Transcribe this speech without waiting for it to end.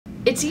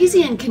It's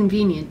easy and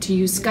convenient to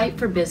use Skype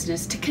for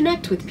Business to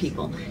connect with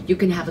people. You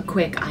can have a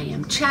quick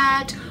IM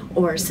chat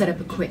or set up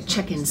a quick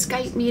check-in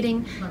Skype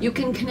meeting. You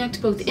can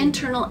connect both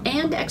internal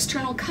and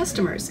external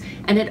customers,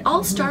 and it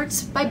all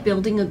starts by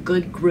building a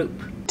good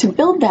group. To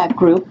build that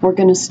group, we're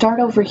going to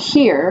start over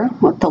here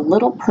with the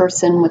little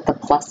person with the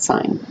plus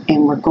sign,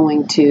 and we're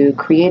going to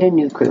create a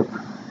new group.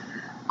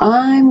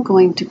 I'm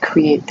going to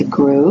create the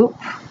group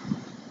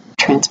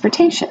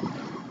Transportation.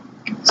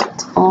 So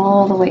it's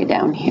all the way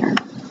down here.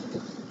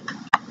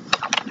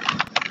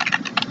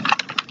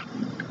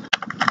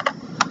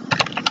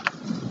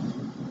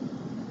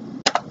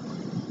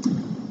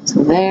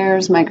 So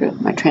there's my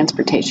group, my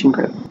transportation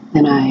group.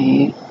 And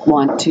I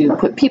want to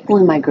put people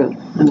in my group.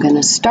 I'm going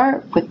to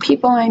start with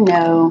people I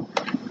know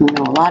who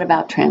know a lot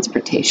about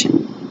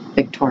transportation.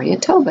 Victoria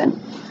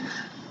Tobin.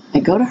 I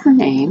go to her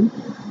name,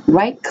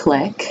 right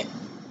click,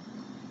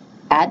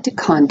 add to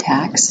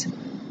contacts,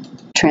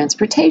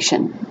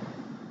 transportation.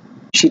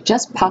 She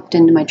just popped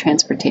into my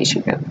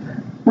transportation group.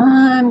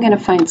 I'm going to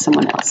find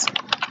someone else.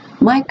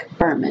 Mike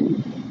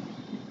Berman.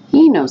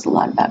 He knows a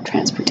lot about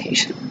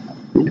transportation.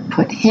 I'm going to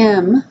put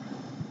him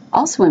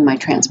also in my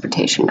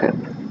transportation group.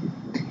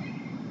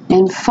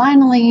 And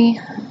finally,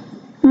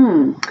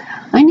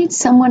 I need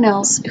someone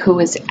else who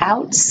is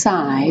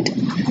outside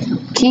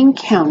King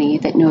County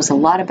that knows a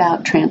lot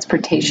about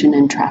transportation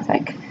and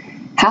traffic.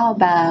 How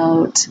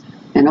about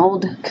an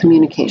old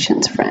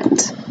communications friend?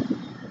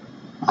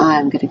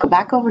 I'm going to go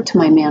back over to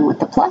my man with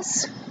the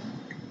plus.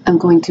 I'm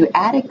going to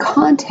add a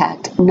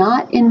contact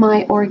not in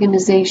my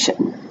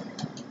organization.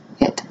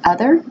 Hit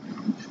Other.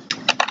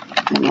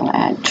 And we'll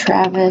add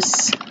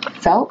Travis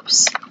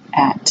Phelps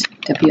at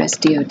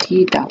wsdot.wa.gov.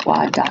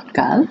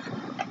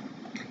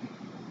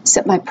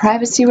 Set my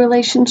privacy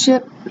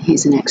relationship.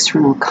 He's an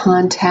external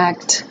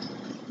contact.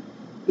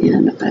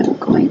 And I'm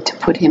going to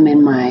put him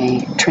in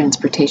my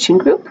transportation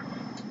group.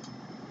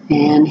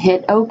 And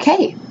hit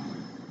OK.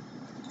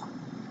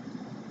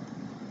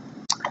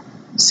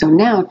 So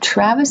now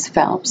Travis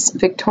Phelps,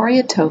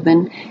 Victoria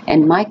Tobin,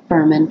 and Mike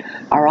Berman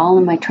are all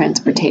in my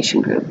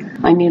transportation group.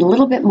 I need a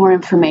little bit more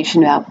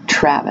information about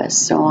Travis,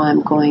 so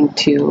I'm going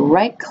to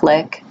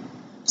right-click,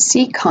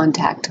 see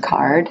Contact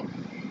Card,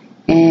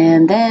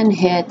 and then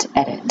hit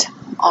Edit.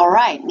 All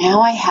right,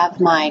 now I have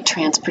my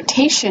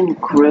transportation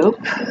group,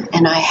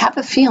 and I have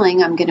a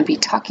feeling I'm going to be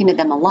talking to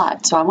them a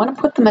lot, so I want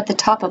to put them at the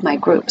top of my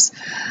groups.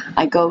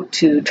 I go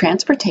to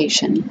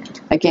Transportation,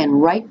 again,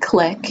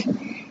 right-click,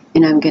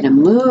 and I'm going to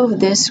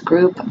move this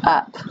group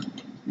up.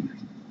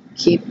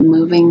 Keep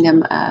moving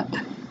them up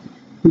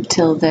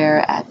until they're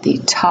at the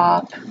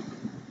top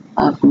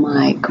of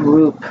my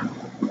group.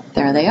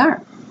 There they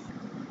are.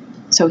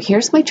 So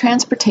here's my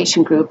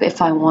transportation group.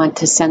 If I want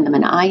to send them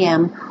an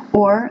IM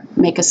or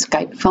make a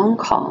Skype phone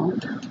call,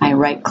 I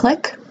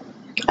right-click.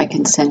 I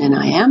can send an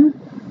IM.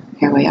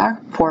 Here we are,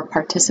 4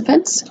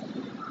 participants.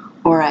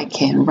 Or I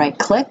can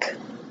right-click,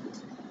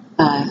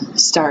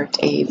 start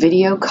a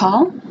video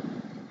call.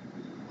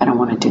 I don't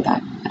want to do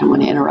that. I don't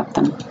want to interrupt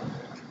them.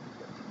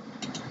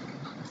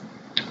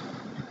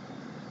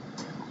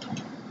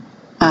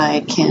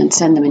 I can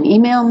send them an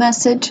email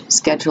message,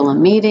 schedule a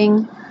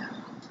meeting,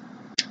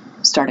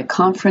 start a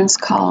conference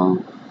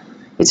call.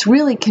 It's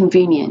really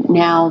convenient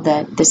now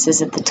that this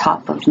is at the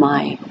top of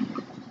my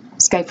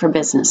Skype for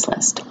Business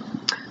list.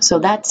 So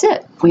that's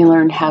it. We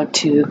learned how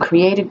to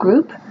create a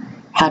group,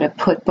 how to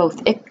put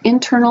both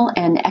internal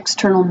and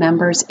external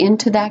members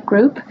into that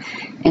group,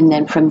 and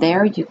then from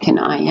there you can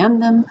IM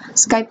them,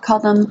 Skype call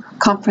them,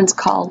 conference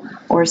call,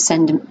 or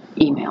send an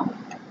email.